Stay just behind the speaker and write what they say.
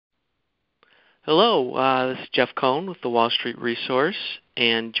Hello, this is Jeff Cohn with the Wall Street Resource,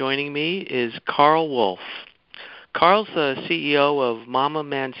 and joining me is Carl Wolf. Carl's the CEO of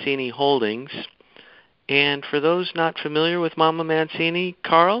MamaMancini Holdings, and for those not familiar with MamaMancini,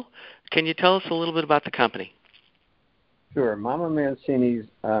 Carl, can you tell us a little bit about the company? Sure. MamaMancini's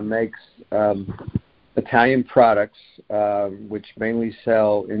makes Italian products, which mainly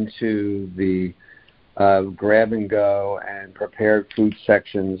sell into the grab-and-go and prepared food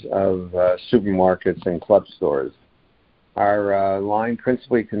sections of supermarkets and club stores. Our line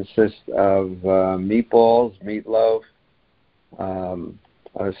principally consists of meatballs, meatloaf,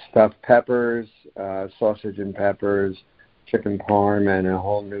 stuffed peppers, sausage and peppers, chicken parm, and a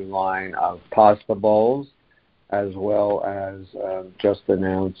whole new line of pasta bowls, as well as just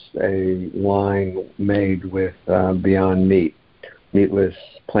announced a line made with Beyond Meat, meatless,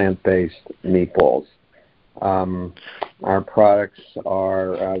 plant-based meatballs. Our products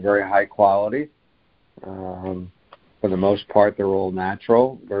are very high quality. For the most part, they're all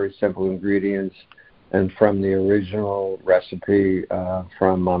natural, very simple ingredients, and from the original recipe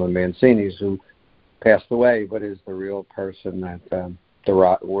from MamaMancini's, who passed away, but is the real person that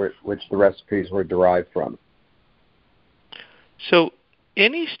which the recipes were derived from. So,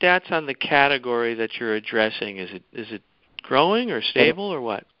 any stats on the category that you're addressing? Is it growing or stable or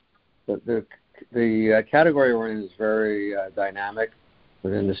what? The category we're in is very dynamic.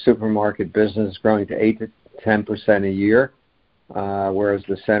 Within the supermarket business, growing to 8 to 10% a year, whereas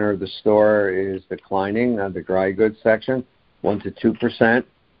the center of the store is declining. The dry goods section, 1 to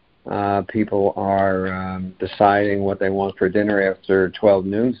 2%. People are deciding what they want for dinner after 12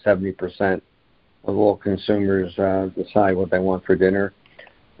 noon. 70% of all consumers decide what they want for dinner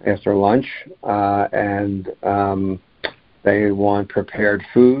after lunch, and they want prepared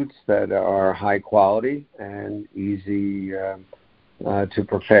foods that are high quality and easy to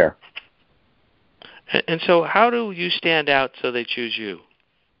prepare. And so how do you stand out so they choose you?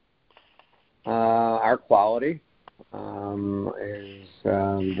 Our quality is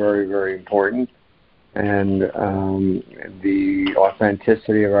very, very important, and the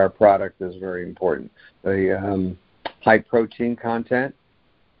authenticity of our product is very important. The high protein content,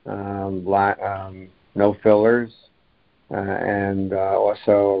 no fillers, and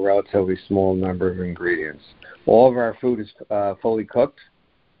also a relatively small number of ingredients. All of our food is fully cooked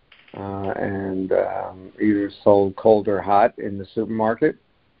and either sold cold or hot in the supermarket,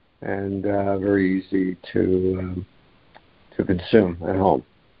 and very easy to consume at home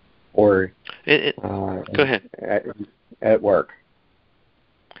or go ahead. At work.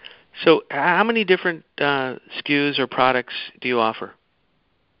 So how many different SKUs or products do you offer?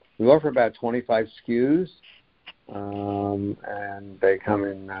 We offer about 25 SKUs. And they come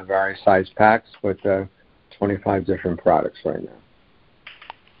in various size packs with 25 different products right now.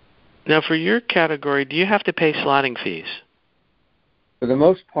 Now, for your category, do you have to pay slotting fees? For the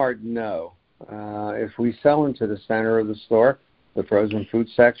most part, no. If we sell into the center of the store, the frozen food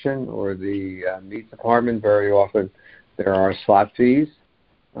section, or the meat department, very often there are slot fees.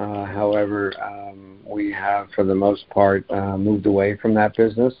 However, we have, for the most part, moved away from that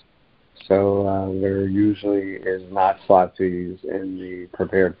business. So there usually is not slot fees in the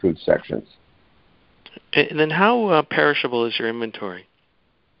prepared food sections. And then how perishable is your inventory?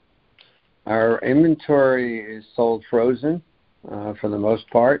 Our inventory is sold frozen for the most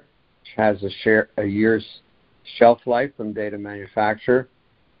part, which has a year's shelf life from date of manufacture.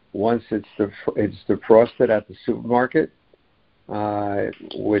 Once it's defrosted at the supermarket,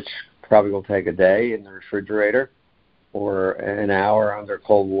 which probably will take a day in the refrigerator or an hour under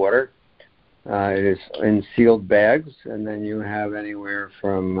cold water. It is in sealed bags, and then you have anywhere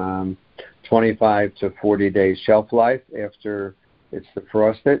from 25 to 40 days shelf life after it's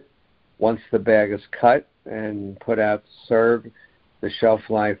defrosted. Once the bag is cut and put out to serve, the shelf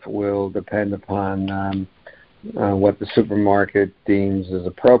life will depend upon what the supermarket deems is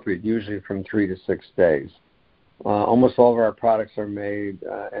appropriate, usually from 3 to 6 days. Almost all of our products are made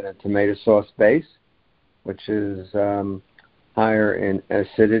in a tomato sauce base, which is higher in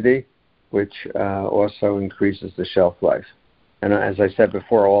acidity, which also increases the shelf life. And as I said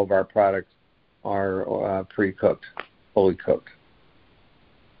before, all of our products are pre-cooked, fully cooked.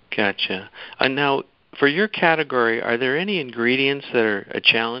 Gotcha. And now, for your category, are there any ingredients that are a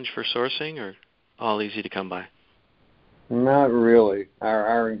challenge for sourcing, or all easy to come by? Not really.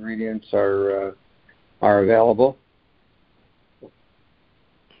 Our ingredients are available.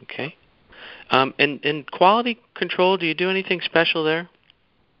 Okay. And quality control, do you do anything special there?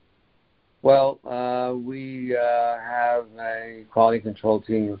 Well, we have a quality control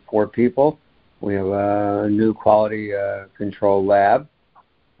team of 4 people. We have a new quality control lab.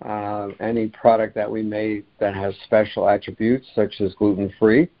 any product that we make that has special attributes, such as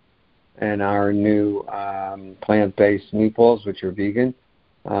gluten-free, and our new plant-based meatballs, which are vegan,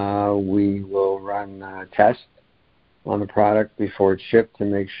 we will run tests on the product before it's shipped to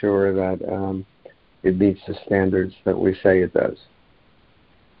make sure that it meets the standards that we say it does.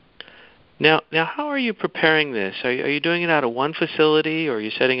 Now, how are you preparing this? Are you doing it out of one facility, or are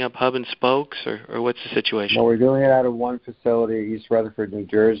you setting up hub and spokes, or what's the situation? No, we're doing it out of one facility, East Rutherford, New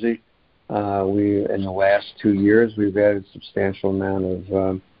Jersey. In the last 2 years, we've added a substantial amount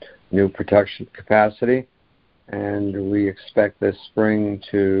of new production capacity, and we expect this spring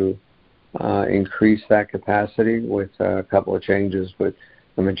to increase that capacity with a couple of changes. But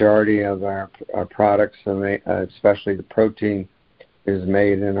the majority of our products, especially the protein, is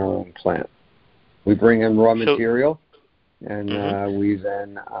made in our own plant. We bring in raw material, and we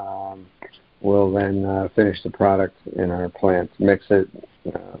then will then finish the product in our plant, mix it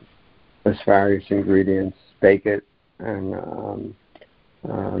with various ingredients, bake it, and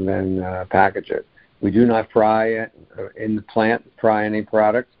then package it. We do not fry it in the plant, fry any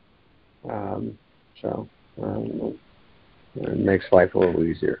product, so it makes life a little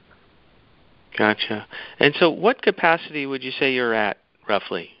easier. Gotcha. And so what capacity would you say you're at,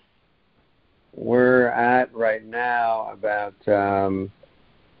 roughly? We're at, right now, about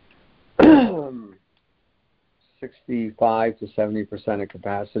 65 to 70% of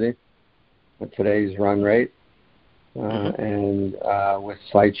capacity at today's run rate. And with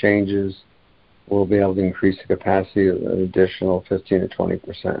slight changes, we'll be able to increase the capacity an additional 15 to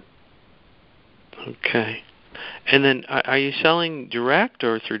 20%. Okay. And then are you selling direct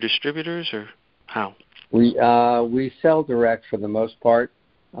or through distributors, or how? We sell direct for the most part.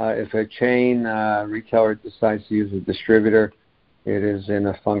 If a chain retailer decides to use a distributor, it is in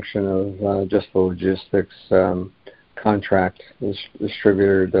a function of just the logistics contract. The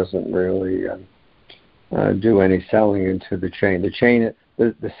distributor doesn't really do any selling into the chain.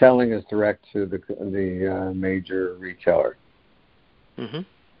 The selling is direct to the major retailer.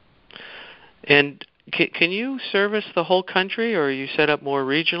 And can you service the whole country, or are you set up more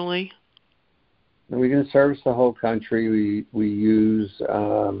regionally? We can service the whole country. We use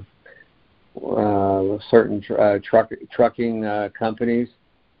certain trucking companies,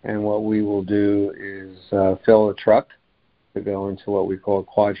 and what we will do is fill a truck to go into what we call a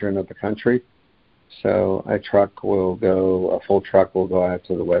quadrant of the country. So a full truck will go out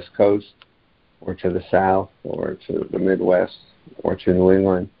to the West Coast, or to the South, or to the Midwest, or to New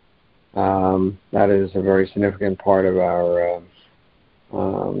England. That is a very significant part of our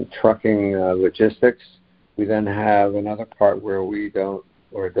trucking logistics. We then have another part where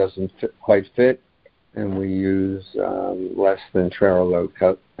it doesn't quite fit, and we use less than trailer load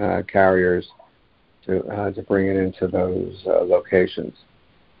carriers to bring it into those locations.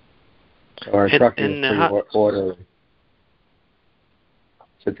 So our trucking is pretty orderly.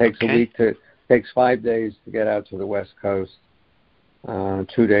 So it takes a week takes 5 days to get out to the West Coast, 2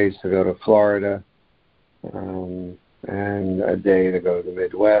 days to go to Florida, and a day to go to the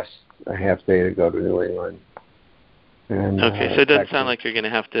Midwest, a half day to go to New England. And, so it doesn't sound like you're going to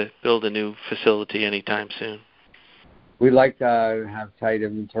have to build a new facility anytime soon. We like to have tight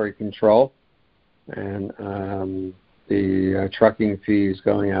inventory control, and the trucking fees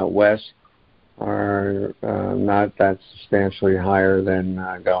going out west are not that substantially higher than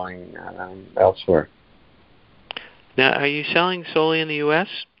going elsewhere. Now, are you selling solely in the U.S.?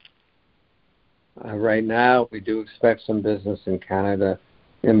 Right now, we do expect some business in Canada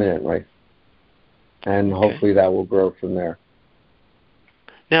imminently, and hopefully that will grow from there.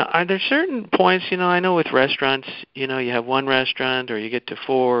 Now, are there certain points, I know with restaurants, you have one restaurant, or you get to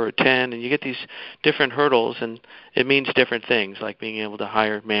 4 or 10, and you get these different hurdles, and it means different things, like being able to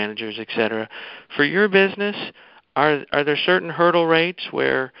hire managers, etc. For your business, are there certain hurdle rates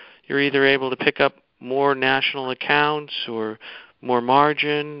where you're either able to pick up more national accounts or more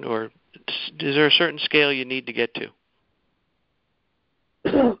margin, or is there a certain scale you need to get to?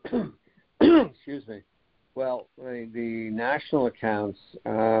 Excuse me. Well, the national accounts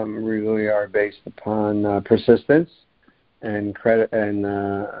really are based upon persistence and credit and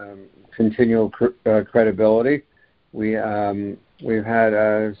continual credibility. We've had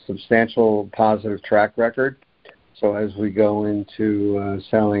a substantial positive track record. So as we go into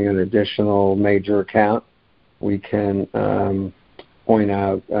selling an additional major account, we can point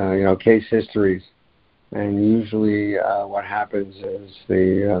out, case histories. And usually what happens is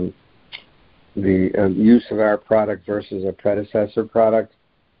the use of our product versus a predecessor product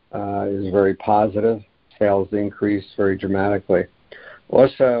is very positive. Sales increase very dramatically.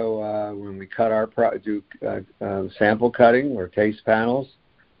 Also, when we cut do sample cutting or taste panels,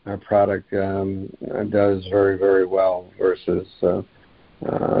 our product does very, very well versus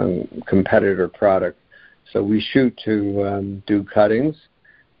competitor product. So we shoot to do cuttings.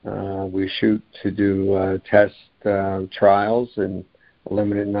 We shoot to do test trials in a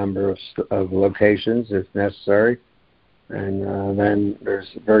limited number of locations if necessary. And then there's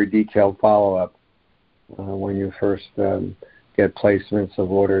very detailed follow-up when you first get placements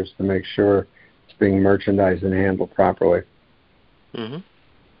of orders to make sure it's being merchandised and handled properly. Mm-hmm.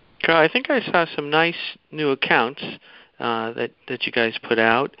 Carl, I think I saw some nice new accounts that you guys put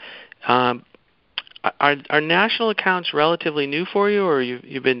out. Are national accounts relatively new for you, or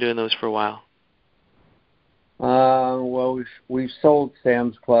you've been doing those for a while? Well, we've sold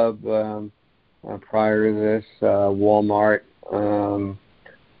Sam's Club prior to this, Walmart,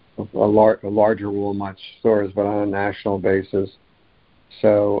 larger Walmart stores, but on a national basis.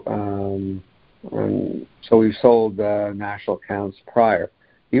 So we've sold national accounts prior.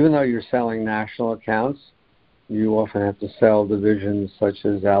 Even though you're selling national accounts, you often have to sell divisions such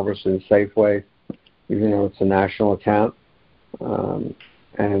as Albertsons, Safeway, even though it's a national account.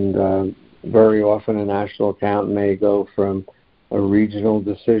 And very often a national account may go from a regional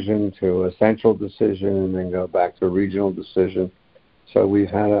decision to a central decision and then go back to a regional decision. So we've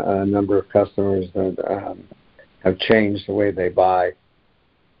had a number of customers that have changed the way they buy.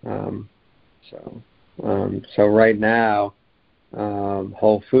 So right now,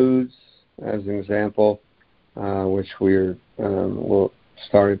 Whole Foods, as an example, which we'll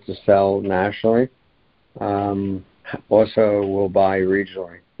started to sell nationally, also will buy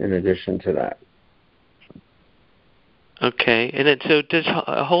regionally in addition to that. Okay, and then so does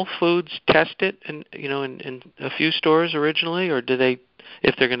Whole Foods test it in a few stores originally, or do they,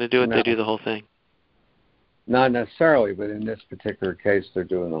 if they're going to do it, they do the whole thing? Not necessarily, but in this particular case, they're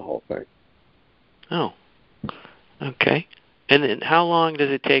doing the whole thing. Oh, okay. And then how long does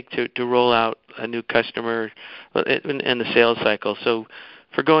it take to roll out a new customer in the sales cycle? So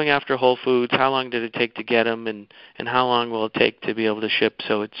for going after Whole Foods, how long did it take to get them, and how long will it take to be able to ship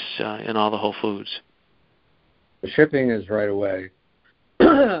so it's in all the Whole Foods? The shipping is right away.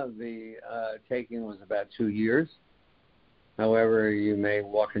 The taking was about 2 years. However, you may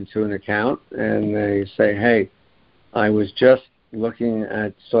walk into an account and they say, hey, I was just looking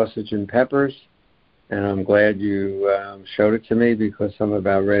at sausage and peppers, and I'm glad you showed it to me because I'm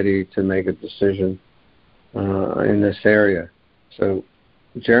about ready to make a decision in this area. So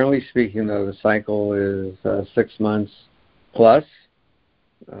generally speaking, though, the cycle is 6 months plus,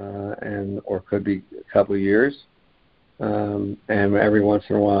 or could be a couple of years. And every once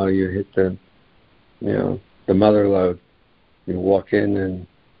in a while you hit the mother lode. You walk in and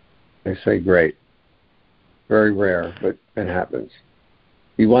they say, great. Very rare, but it happens.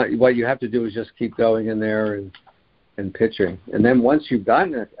 What you have to do is just keep going in there and pitching. And then once you've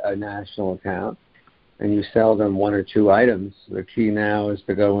gotten a national account and you sell them 1 or 2 items, the key now is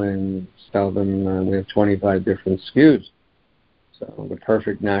to go in and sell them. We have 25 different SKUs. So the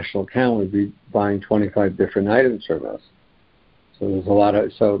perfect national account would be buying 25 different items from us. So there's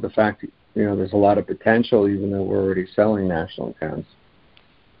the fact there's a lot of potential even though we're already selling national accounts.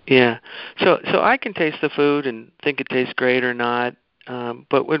 Yeah. So I can taste the food and think it tastes great or not.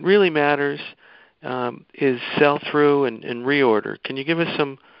 But what really matters is sell-through and reorder. Can you give us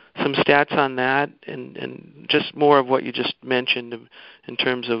some stats on that and just more of what you just mentioned in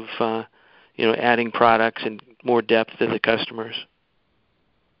terms of adding products and more depth to the customers?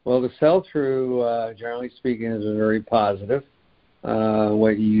 Well, the sell-through, generally speaking, is very positive.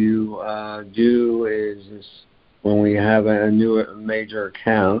 What you do is when we have a new major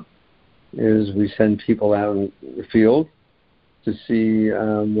account, is we send people out in the field to see,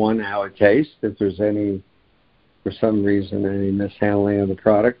 one, how it tastes, if there's for some reason, any mishandling of the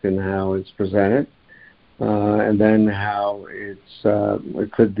product and how it's presented, and then how it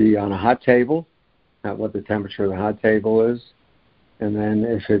could be on a hot table, what the temperature of the hot table is. And then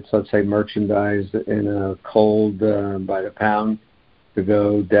if it's, let's say, merchandised in a cold by the pound to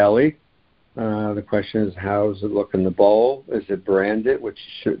go deli, the question is, how does it look in the bowl? Is it branded, which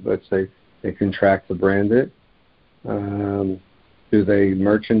let's say they can track to brand it. Do they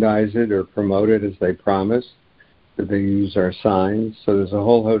merchandise it or promote it as they promise? Do they use our signs? So there's a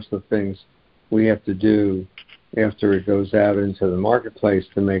whole host of things we have to do after it goes out into the marketplace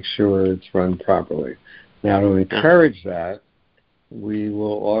to make sure it's run properly. Now, to encourage that, we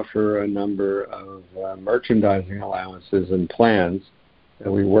will offer a number of merchandising allowances and plans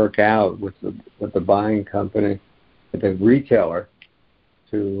that we work out with the buying company, with the retailer,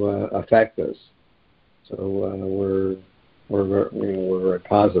 to affect us. So we're very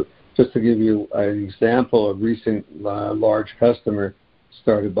positive. Just to give you an example, a recent large customer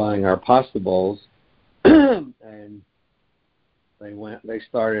started buying our pasta bowls, and they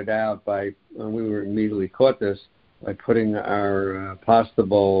started out by, we were immediately caught this, by putting our pasta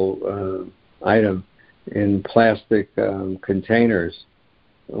bowl item in plastic containers.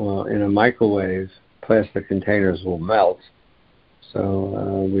 Well, in a microwave, plastic containers will melt.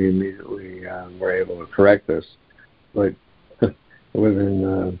 So we immediately were able to correct this, but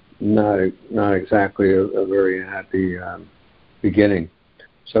within not exactly a very happy beginning.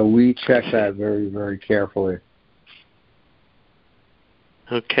 So we check that very, very carefully.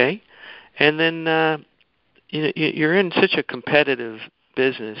 Okay, and then you're in such a competitive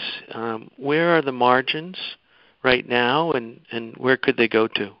business. Where are the margins right now, and where could they go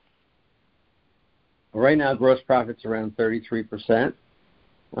to? Right now, gross profit's around 33%.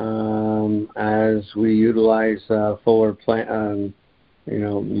 As we utilize fuller plant,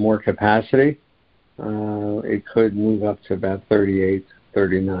 more capacity, it could move up to about 38,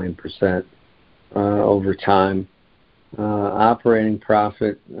 39% over time. Operating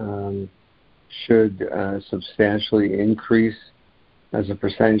profit should substantially increase as a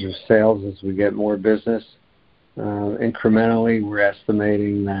percentage of sales as we get more business. Incrementally, we're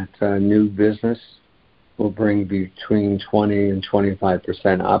estimating that new business will bring between 20 and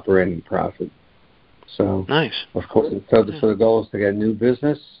 25% operating profit. So, nice. Of course, so the goal is to get new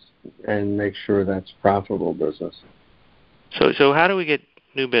business and make sure that's profitable business. So how do we get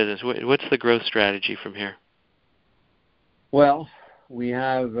new business? What's the growth strategy from here? Well, we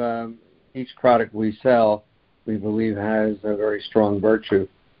have each product we sell, we believe, has a very strong virtue.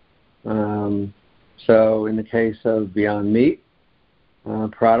 So in the case of Beyond Meat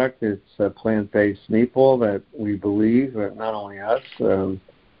product, it's a plant-based meatball that we believe, not only us,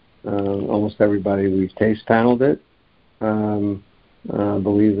 almost everybody we've taste paneled it,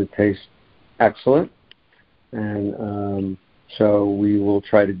 believe it tastes excellent. And so we will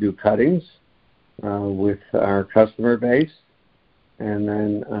try to do cuttings with our customer base. And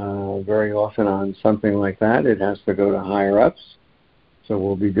then very often on something like that, it has to go to higher ups. So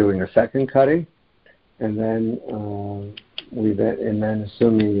we'll be doing a second cutting. And then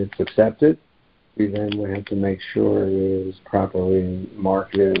assuming it's accepted, we then would have to make sure it is properly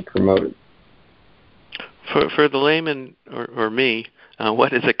marketed and promoted. For the layman or me,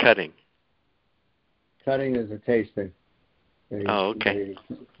 what is a cutting? Cutting is a tasting. Okay.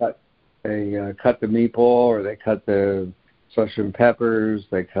 They cut the meatball, or they cut the sausage and peppers,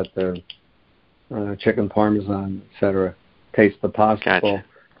 they cut the chicken parmesan, etc. Taste the pasta. Gotcha.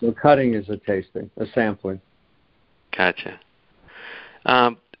 So cutting is a tasting, a sampling. Gotcha.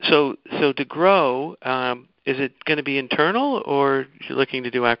 So to grow, is it going to be internal, or you're looking to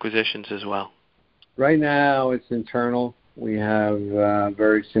do acquisitions as well? Right now, it's internal. We have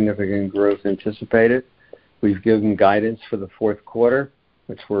very significant growth anticipated. We've given guidance for the fourth quarter,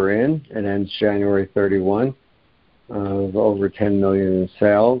 which we're in. It ends January 31, of over $10 million in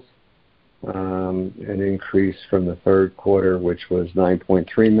sales, an increase from the third quarter, which was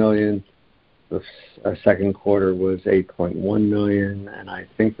 $9.3 million. The second quarter was $8.1 million, and I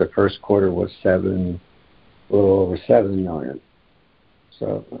think the first quarter was a little over $7 million.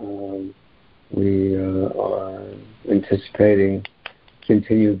 So we are anticipating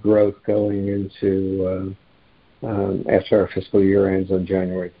continued growth going into after our fiscal year ends on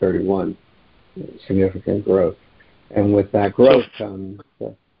January 31. Significant growth, and with that growth comes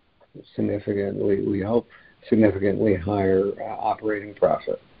we hope significantly higher operating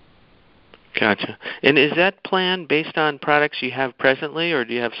profit. Gotcha. And is that plan based on products you have presently, or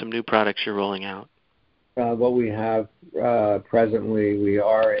do you have some new products you're rolling out? What we have presently, we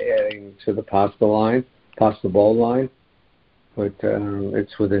are adding to the pasta bowl line, but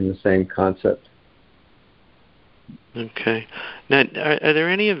it's within the same concept. Okay. Now, are there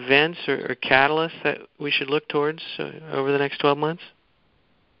any events or catalysts that we should look towards over the next 12 months?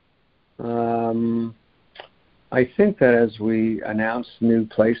 I think that as we announce new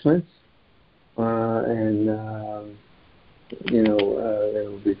placements, it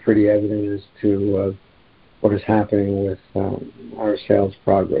will be pretty evident as to what is happening with our sales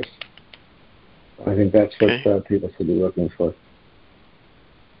progress. I think that's what people should be looking for.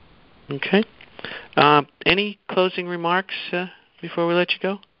 Okay. Any closing remarks before we let you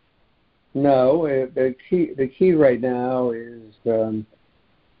go? No. The key right now is to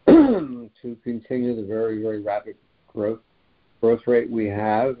continue the very, very rapid growth rate we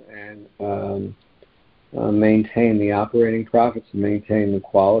have, and maintain the operating profits and maintain the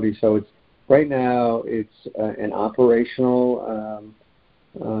quality. So it's right now it's an operational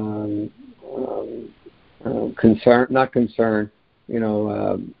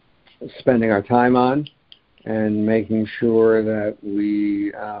spending our time on, and making sure that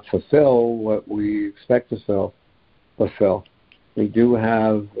we fulfill what we expect to fulfill. We do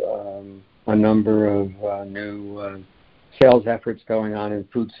have a number of new sales efforts going on in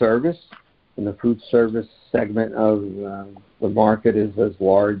food service, and the food service segment of the market is as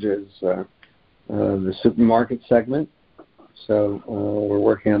large as the supermarket segment. So we're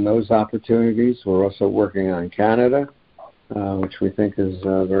working on those opportunities. We're also working on Canada, which we think is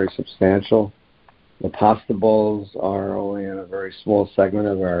very substantial. The pasta bowls are only in a very small segment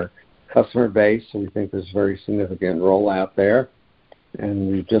of our customer base, so we think there's very significant rollout there.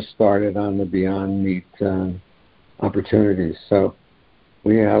 And we've just started on the Beyond Meat opportunities. So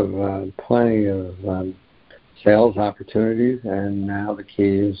we have plenty of sales opportunities, and now the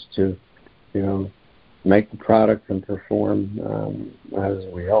key is to, make the product and perform as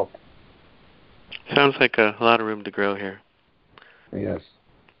we hope. Sounds like a lot of room to grow here. Yes.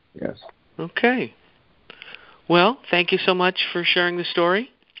 Okay. Well, thank you so much for sharing the story.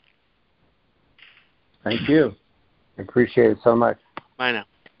 Thank you. I appreciate it so much. Bye now.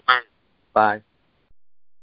 Bye.